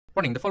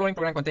Warning, the following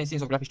program contains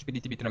scenes of graphic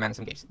stupidity between a man and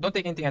some games. Don't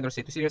take anything I don't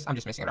say too serious, I'm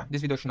just messing around. This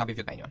video should not be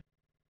viewed by anyone.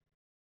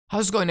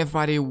 How's it going,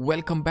 everybody?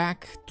 Welcome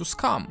back to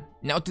Scum.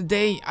 Now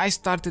today I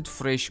started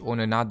fresh on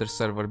another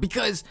server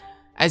because,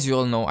 as you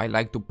all know, I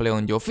like to play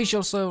on the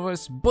official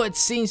servers, but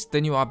since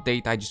the new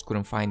update I just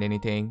couldn't find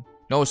anything.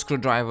 No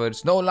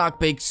screwdrivers, no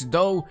lockpicks,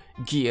 no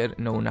gear,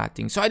 no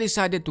nothing. So I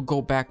decided to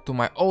go back to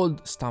my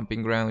old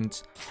stomping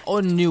grounds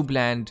on new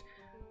land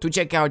to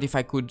check out if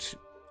I could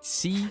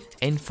see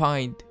and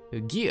find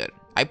gear.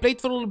 I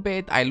played for a little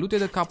bit, I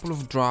looted a couple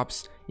of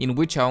drops in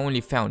which I only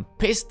found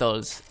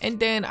pistols, and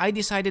then I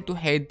decided to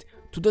head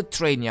to the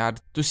train yard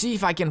to see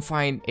if I can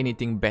find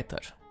anything better.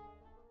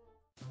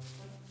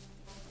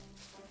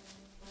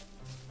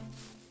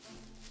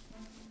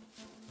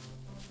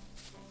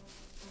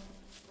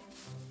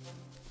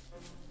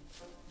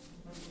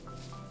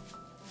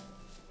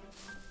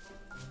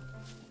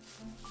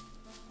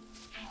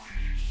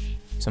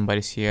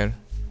 Somebody's here.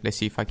 Let's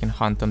see if I can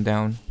hunt them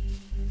down.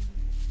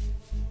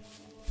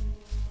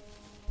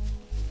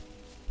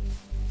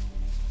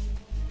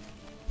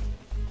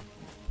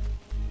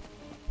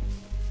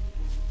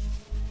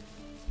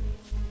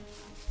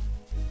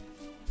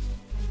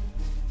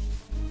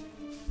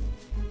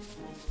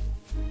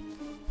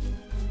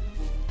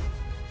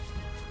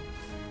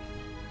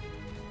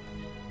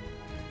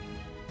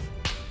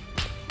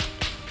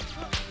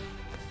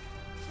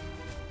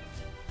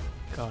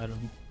 Got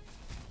him.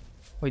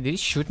 Wait, did he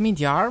shoot me in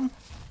the arm?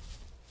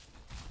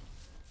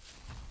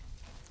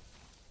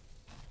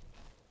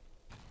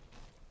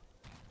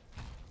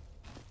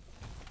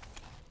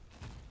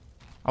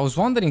 I was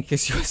wondering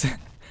because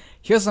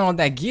he wasn't on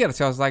that gear,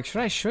 so I was like,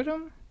 should I shoot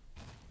him?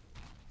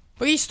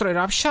 But he straight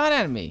up shot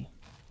at me.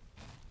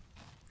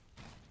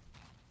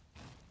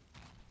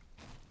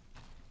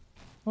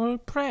 Well,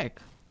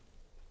 prick.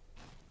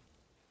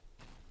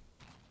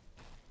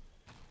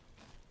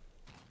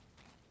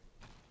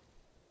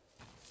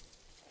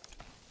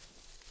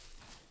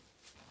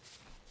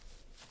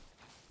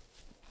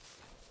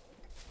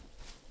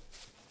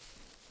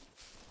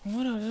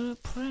 What a little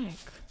prick.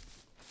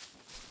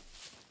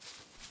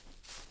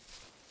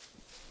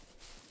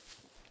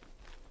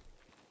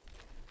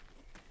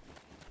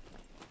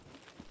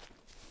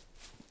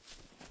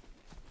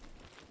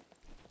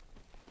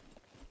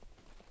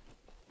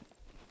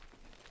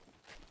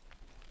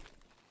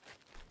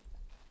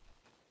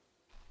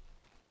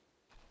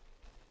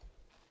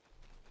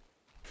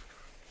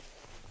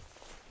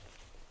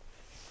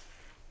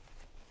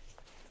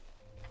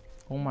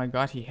 Oh my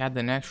god, he had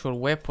an actual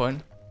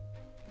weapon.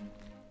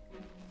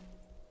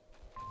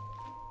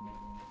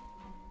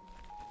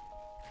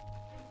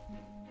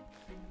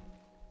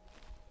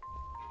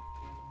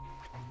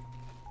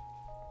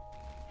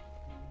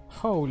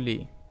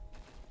 Holy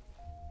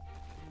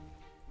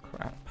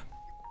crap.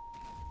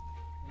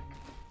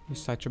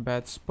 It's such a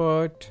bad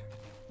spot.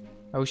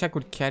 I wish I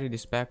could carry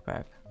this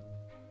backpack.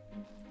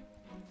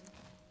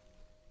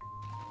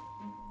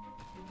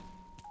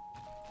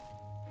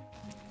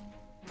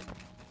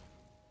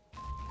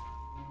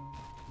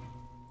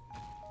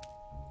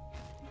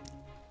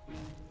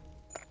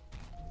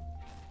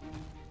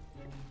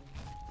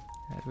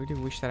 I really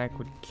wish that I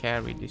could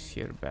carry this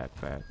here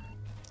backpack.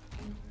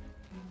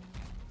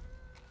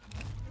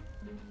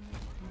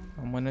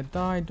 I'm gonna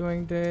die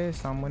doing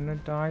this. I'm gonna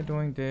die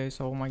doing this.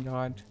 Oh my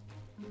god.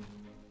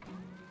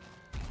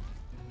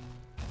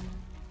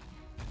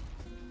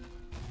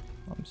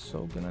 I'm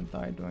so gonna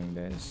die doing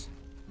this.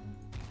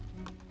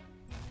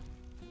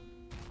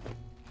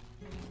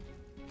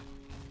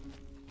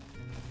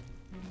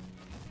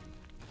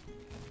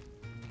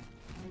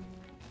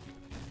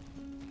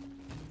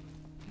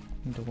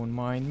 Don't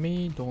mind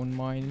me. Don't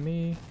mind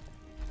me.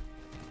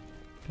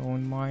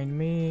 Don't mind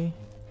me.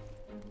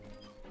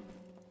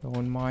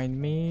 Don't mind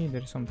me,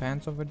 there's some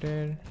pants over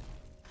there.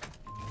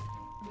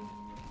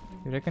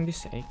 You reckon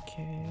this AK?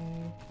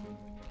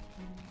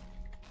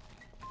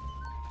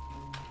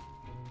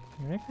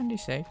 You reckon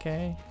this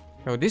AK?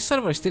 Yo, this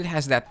server still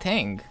has that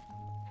thing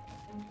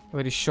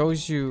where it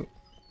shows you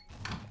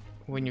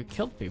when you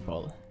kill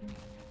people.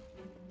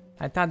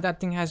 I thought that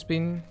thing has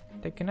been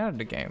taken out of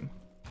the game.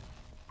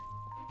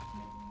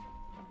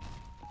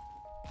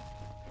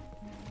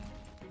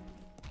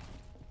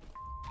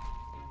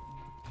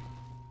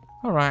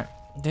 Alright,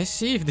 let's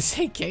see if this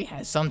AK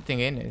has something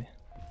in it.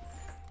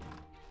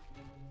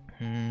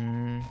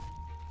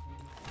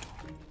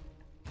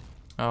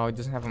 Oh, it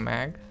doesn't have a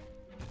mag.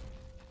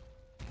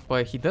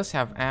 But he does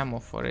have ammo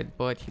for it,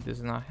 but he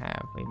does not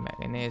have a mag.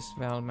 An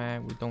ASVL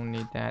mag, we don't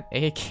need that.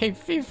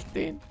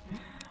 AK-15!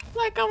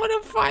 Like, I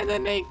wanna find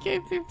an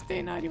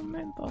AK-15, are you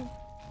mental?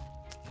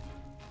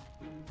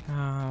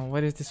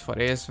 What is this for?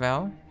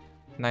 ASVL?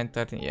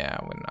 913, yeah,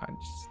 we're not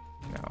just,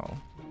 no.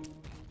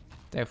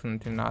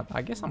 Definitely not.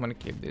 I guess I'm gonna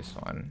keep this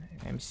one.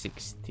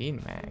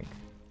 M16 mag.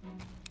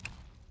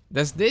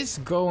 Does this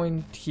go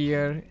in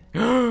here?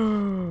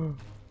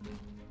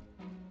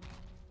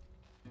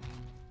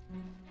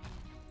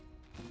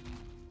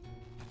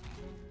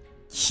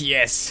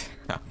 Yes!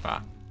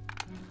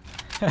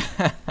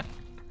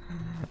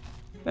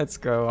 Let's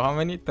go. How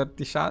many?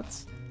 30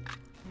 shots?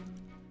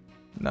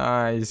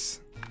 Nice.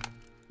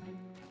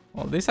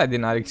 Well, this I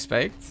did not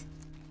expect.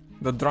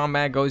 The drum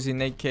mag goes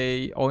in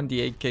AK on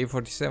the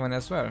AK-47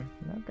 as well.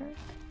 Okay.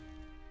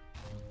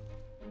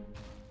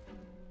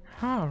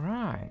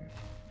 Alright.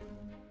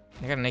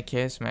 I got an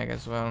AKS mag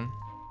as well.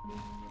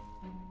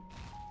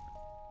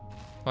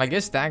 Well, I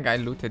guess that guy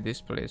looted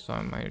this place, so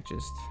I might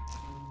just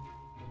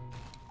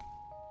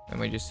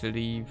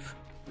leave.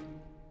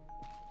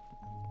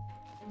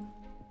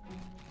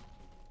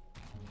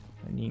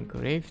 An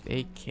engraved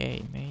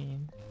AK,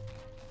 man.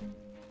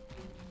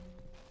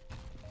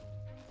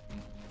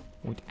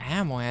 With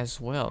ammo as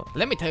well.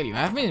 Let me tell you,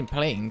 I've been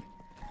playing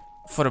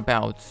for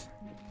about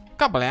a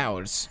couple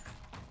hours.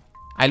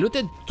 I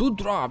looted 2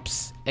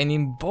 drops, and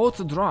in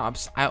both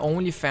drops, I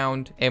only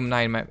found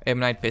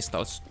M9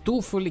 pistols.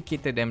 2 fully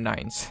kitted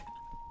M9s.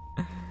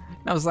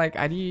 I was like,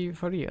 are you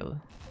for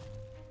real?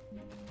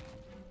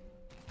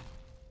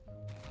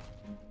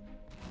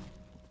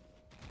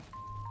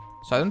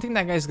 So I don't think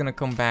that guy's gonna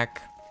come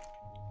back.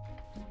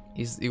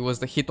 It was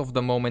the hit of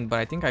the moment, but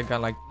I think I got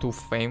like 2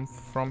 fame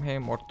from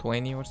him, or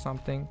 20 or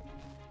something.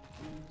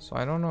 So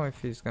I don't know if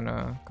he's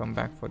gonna come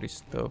back for his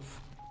stuff.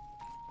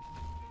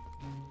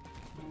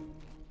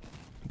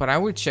 But I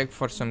will check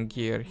for some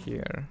gear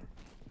here.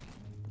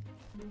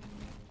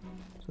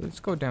 So let's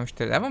go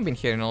downstairs. I haven't been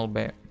here in a little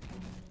bit.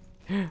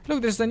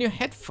 Look, there's the new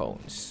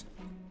headphones.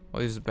 Oh,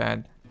 this is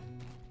bad.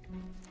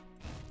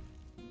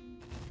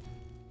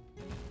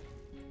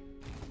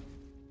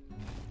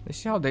 Let's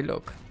see how they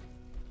look.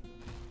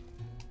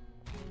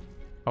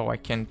 Oh, I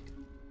can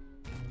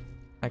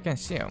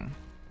see them.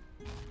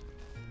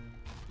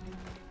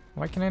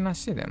 Why can I not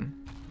see them?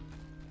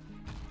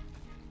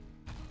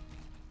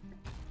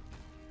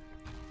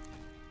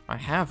 I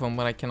have them,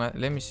 but I cannot.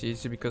 Let me see.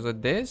 Is it because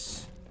of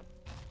this?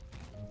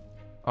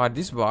 Are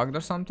these bugged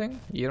or something?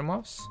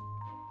 Earmuffs?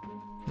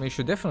 I mean, you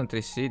should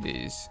definitely see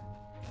these.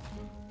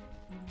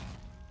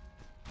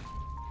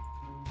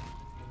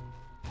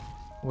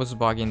 What's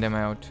bugging them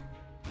out?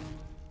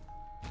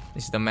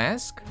 Is it the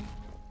mask?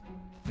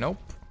 Nope.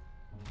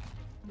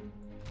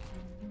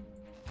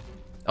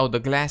 Oh, the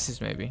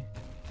glasses maybe.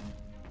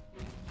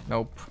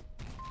 Nope.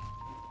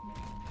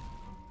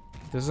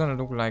 Doesn't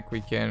look like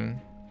we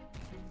can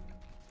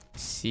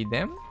see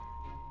them.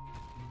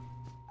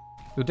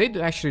 Do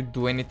they actually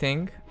do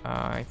anything?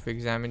 If we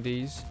examine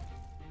these,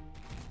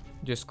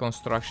 just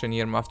construction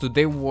earmuffs. Do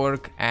they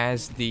work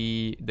as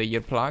the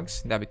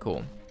earplugs? That'd be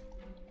cool.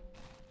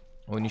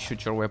 When you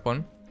shoot your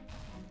weapon.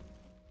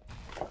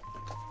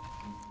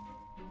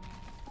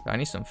 I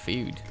need some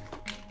food.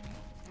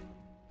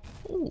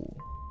 Ooh.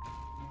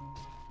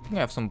 We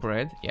have some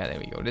bread. Yeah, there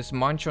we go. Let's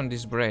munch on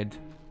this bread.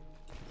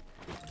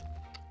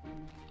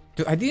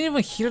 Dude, I didn't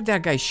even hear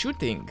that guy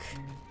shooting.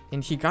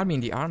 And he got me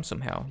in the arm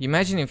somehow.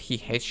 Imagine if he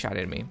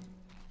headshotted me.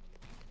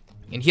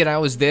 And here I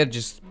was there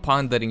just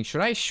pondering.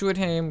 Should I shoot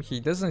him? He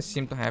doesn't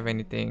seem to have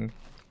anything.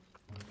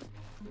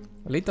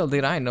 Little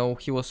did I know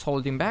he was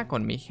holding back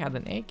on me. He had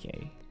an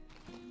AK.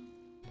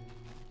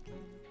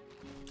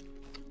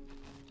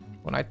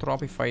 When I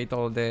tropify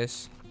all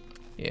this,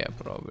 yeah,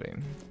 probably.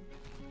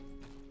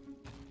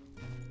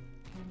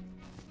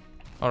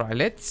 Alright,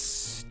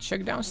 let's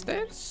check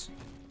downstairs.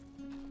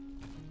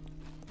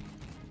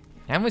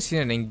 I haven't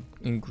seen an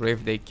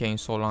engraved AK in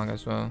so long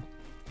as well.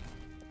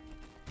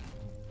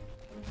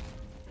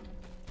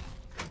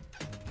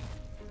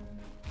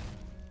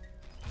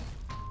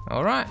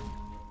 Alright.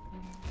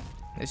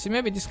 Let's see,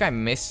 maybe this guy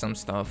missed some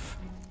stuff.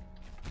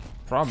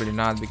 Probably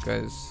not,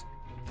 because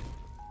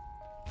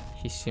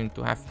he seemed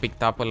to have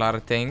picked up a lot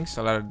of things,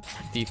 a lot of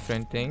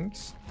different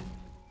things.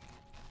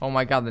 Oh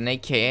my god, an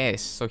AKS,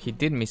 so he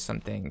did miss some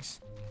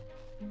things.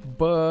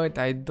 But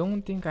I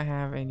don't think I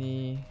have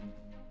any.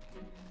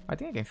 I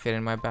think I can fit it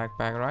in my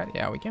backpack, right?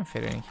 Yeah, we can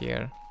fit it in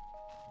here.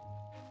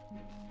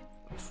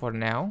 For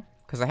now.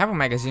 Because I have a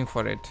magazine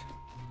for it.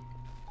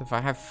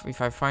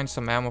 If I find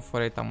some ammo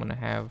for it, I'm gonna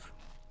have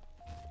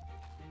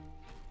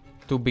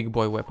 2 big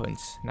boy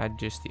weapons, not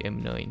just the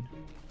M9.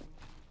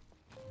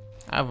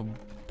 I have a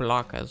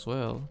block as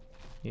well.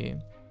 Yeah.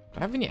 Do I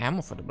have any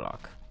ammo for the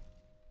block?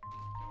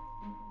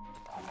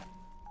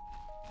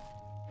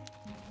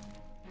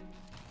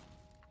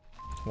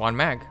 One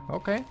mag,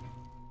 okay.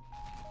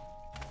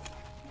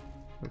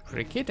 We're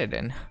pretty kitted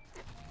then.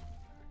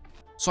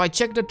 So I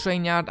checked the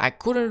train yard, I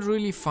couldn't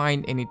really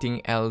find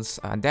anything else.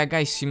 That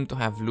guy seemed to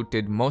have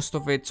looted most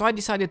of it, so I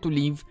decided to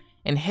leave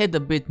and head a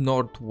bit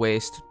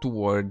northwest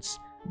towards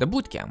the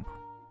boot camp.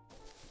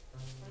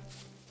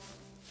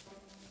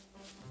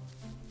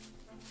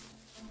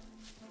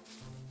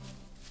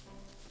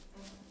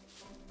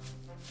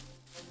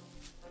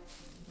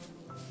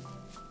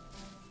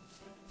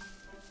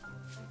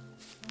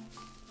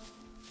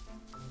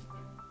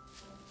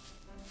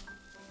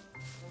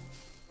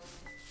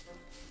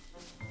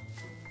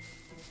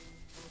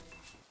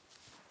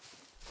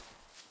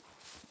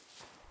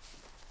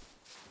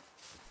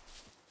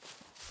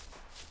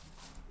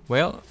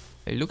 Well,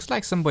 it looks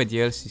like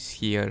somebody else is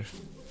here.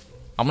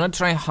 I'm gonna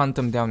try and hunt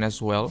them down as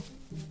well.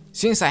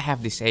 since I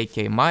have this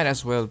AK, might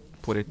as well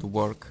put it to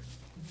work.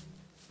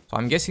 So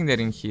I'm guessing they're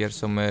in here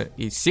somewhere.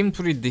 It seemed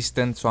pretty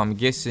distant, so I'm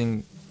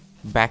guessing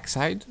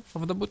backside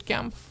of the boot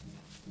camp.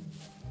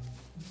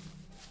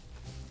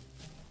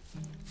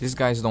 These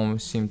guys don't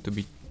seem to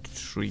be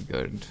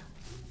triggered.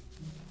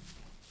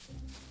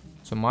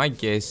 So my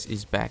guess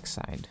is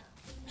backside.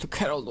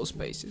 Look at all those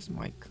spaces,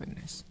 my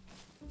goodness.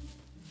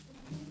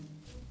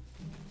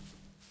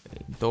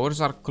 Okay,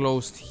 doors are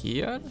closed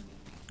here.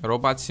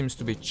 Robot seems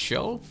to be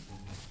chill.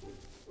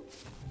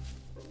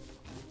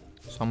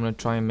 So I'm gonna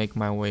try and make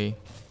my way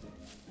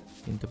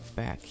in the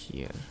back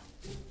here.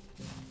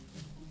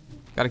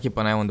 Gotta keep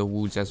an eye on the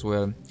woods as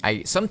well.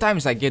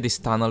 Sometimes I get this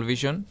tunnel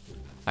vision.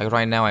 Like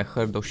right now I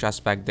heard those shots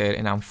back there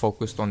and I'm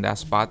focused on that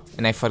spot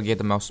and I forget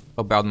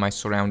about my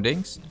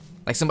surroundings.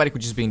 Like somebody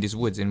could just be in these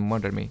woods and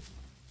murder me.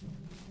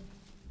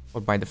 Or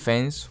by the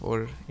fence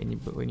or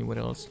anywhere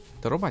else.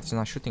 The robot is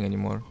not shooting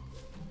anymore.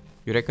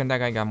 You reckon that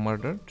guy got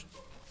murdered?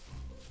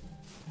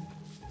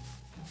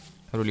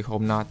 I really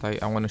hope not.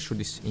 I want to shoot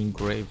this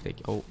engraved.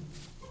 Like,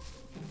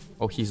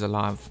 oh, he's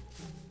alive.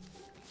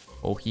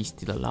 Oh, he's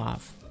still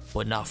alive.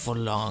 But not for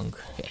long.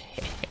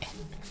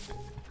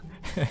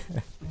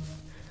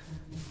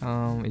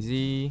 Is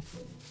he?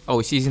 Oh,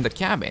 he's in the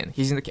cabin.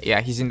 He's in the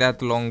yeah, he's in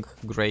that long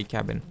gray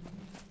cabin.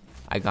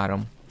 I got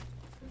him.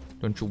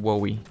 Don't you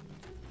worry.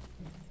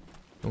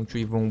 Don't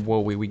you even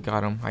worry. We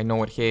got him. I know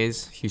what he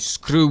is. He's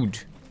screwed.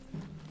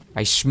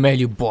 I smell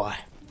you, boy.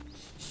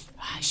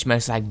 It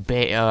smells like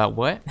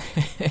what?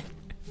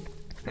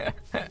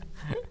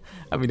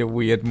 I'm in a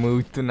weird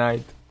mood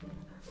tonight.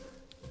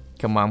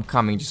 Come on, I'm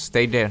coming. Just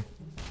stay there.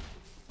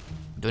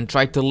 Don't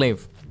try to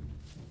leave.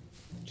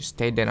 Just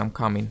stay there. I'm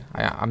coming.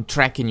 I'm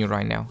tracking you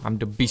right now. I'm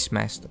the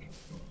Beastmaster.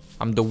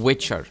 I'm the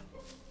Witcher.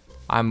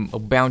 I'm a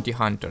bounty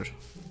hunter.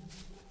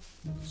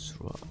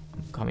 So,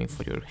 I'm coming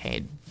for your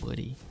head,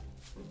 buddy.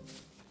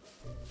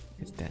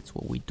 Because that's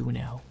what we do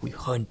now. We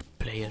hunt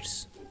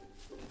players.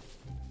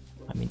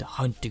 I'm in the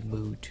hunting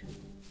mood.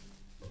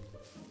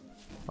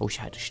 I wish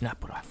I had a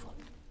sniper rifle.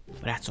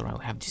 But that's alright,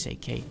 we have this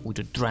AK with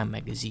a drum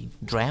magazine.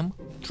 Drum?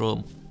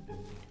 Drum.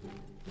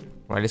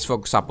 Right, let's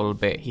focus up a little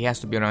bit. He has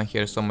to be around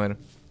here somewhere.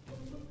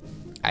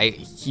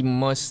 He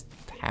must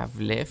have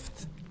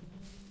left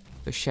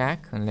the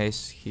shack,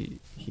 unless he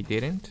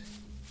didn't.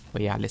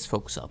 But yeah, let's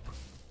focus up.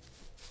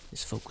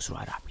 Let's focus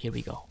right up. Here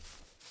we go.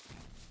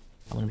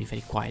 I'm gonna be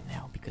very quiet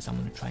now, because I'm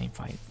gonna try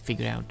and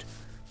figure out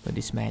where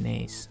this man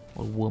is,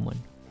 or woman,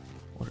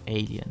 or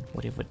alien,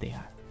 whatever they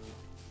are.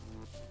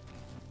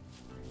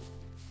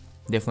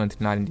 Definitely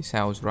not in this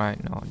house, right?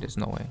 No, there's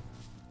no way.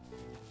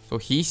 So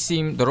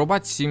the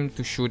robot seemed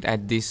to shoot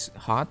at this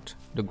hut,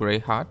 the gray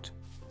hut.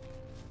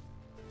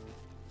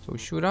 So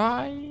should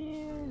I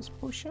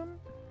push him?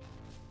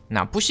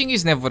 Now, pushing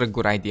is never a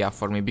good idea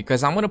for me,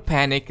 because I'm gonna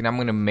panic and I'm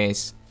gonna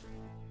miss.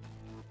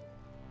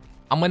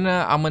 I'm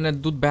gonna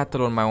do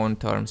battle on my own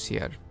terms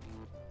here.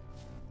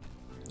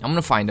 I'm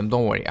gonna find him,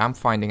 don't worry. I'm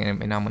finding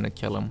him and I'm gonna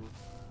kill him.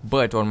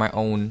 But on my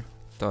own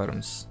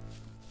terms.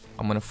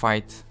 I'm gonna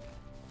fight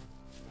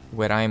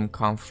where I'm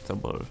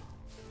comfortable.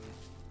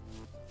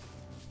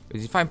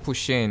 Because if I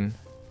push in,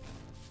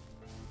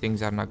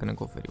 things are not gonna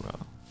go very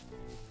well.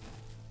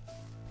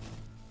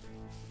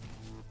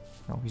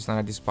 No, he's not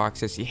at these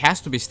boxes. He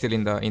has to be still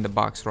in the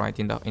box, right?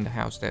 In the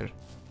house there.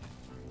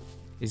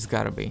 It's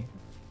gotta be.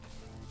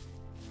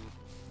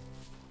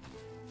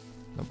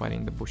 Nobody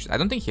in the bushes. I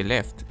don't think he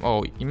left.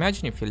 Oh,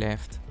 imagine if he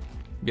left.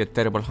 It'd be a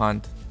terrible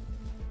hunt.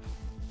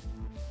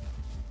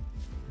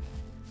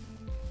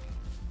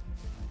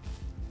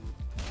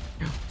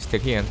 Still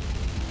here.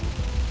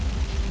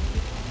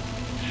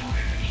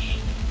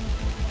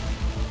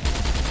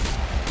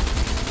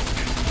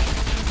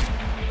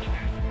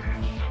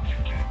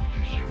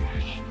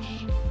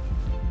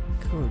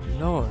 Good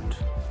lord.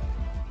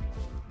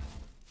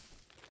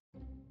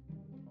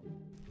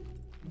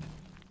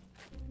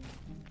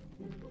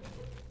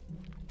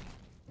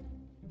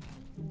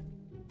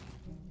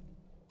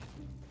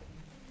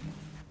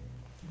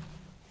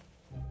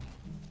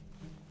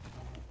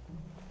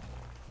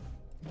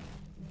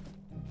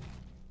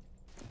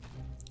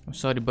 I'm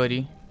sorry,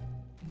 buddy.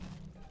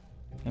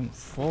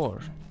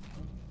 M4.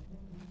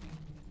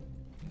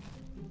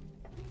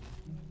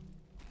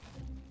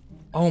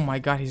 Oh my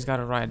god, he's got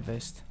a riot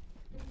vest.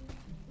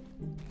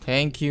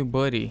 Thank you,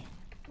 buddy.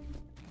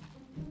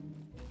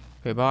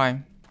 Okay,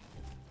 bye.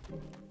 You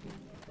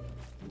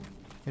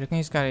reckon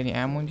he's got any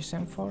ammo in this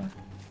M4?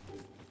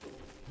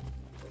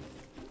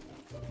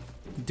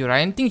 Dude,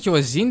 I didn't think he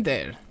was in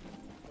there.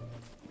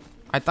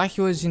 I thought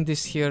he was in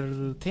this here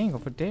thing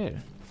over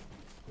there.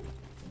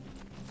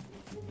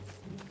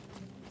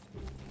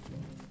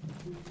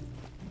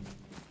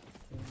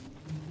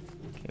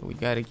 Okay, we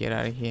gotta get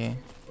out of here.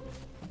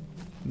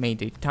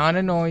 Made a ton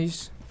of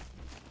noise.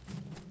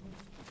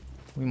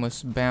 We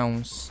must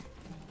bounce.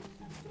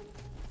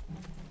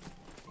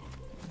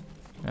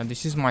 Now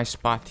this is my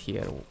spot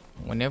here.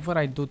 Whenever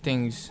I do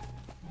things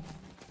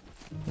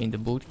in the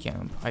boot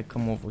camp, I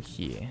come over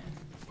here.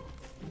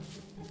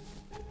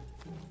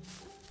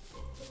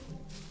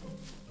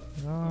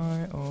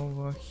 Right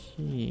over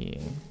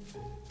here.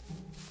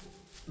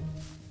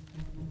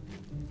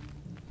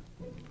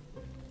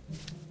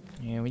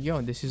 Here we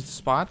go. This is the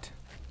spot.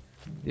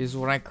 This is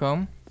where I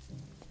come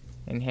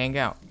and hang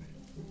out.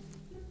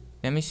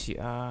 Let me see.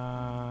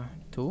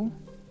 2.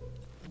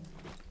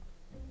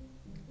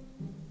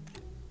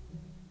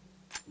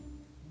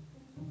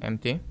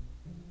 Empty.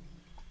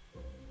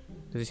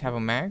 Does this have a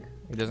mag?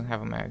 It doesn't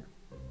have a mag.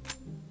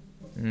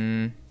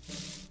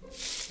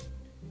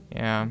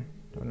 Yeah,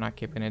 we're not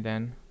keeping it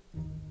then.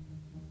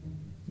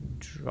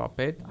 Drop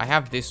it. I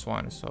have this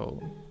one,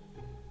 so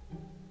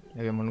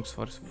maybe I'm gonna look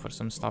for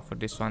some stuff for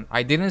this one.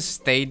 I didn't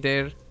stay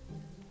there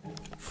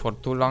for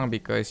too long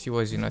because he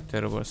was in a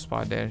terrible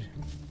spot there.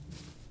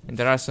 And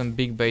there are some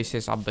big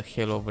bases up the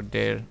hill over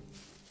there.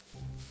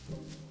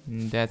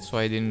 And that's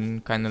why I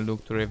didn't kind of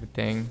look through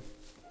everything.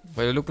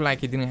 But it looked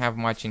like he didn't have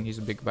much in his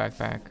big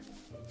backpack.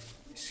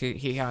 See,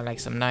 he had like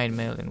some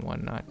 9mm and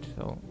whatnot,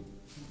 so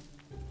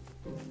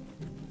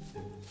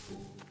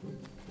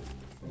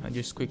I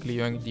just quickly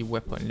yoink the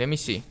weapon. Let me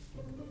see.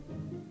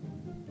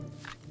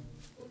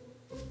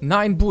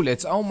 9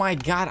 bullets. Oh my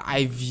god,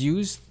 I've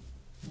used...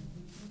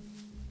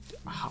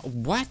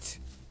 What?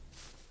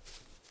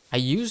 I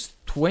used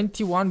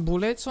 21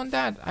 bullets on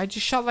that? I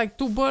just shot like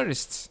 2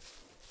 bursts.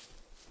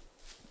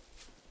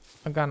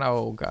 I'm gonna...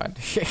 Oh god.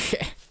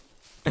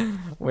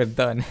 We're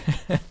done.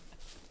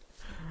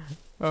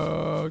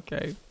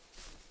 Okay.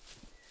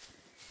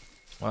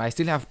 Well, I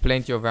still have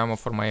plenty of ammo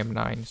for my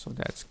M9, so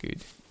that's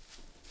good.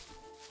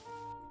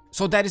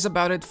 So that is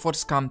about it for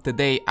Scum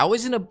today. I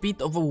was in a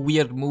bit of a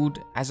weird mood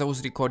as I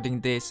was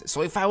recording this,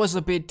 so if I was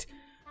a bit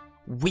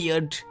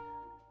weird,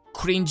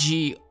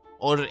 cringy,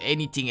 or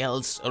anything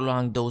else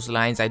along those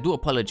lines, I do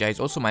apologize.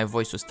 Also, my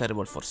voice was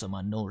terrible for some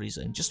unknown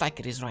reason, just like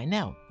it is right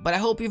now. But I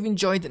hope you've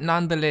enjoyed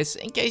nonetheless.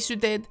 In case you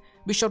did,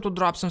 be sure to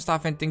drop some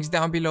stuff and things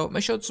down below.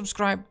 Make sure to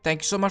subscribe.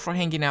 Thank you so much for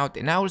hanging out,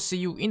 and I will see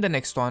you in the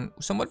next one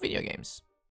with some more video games.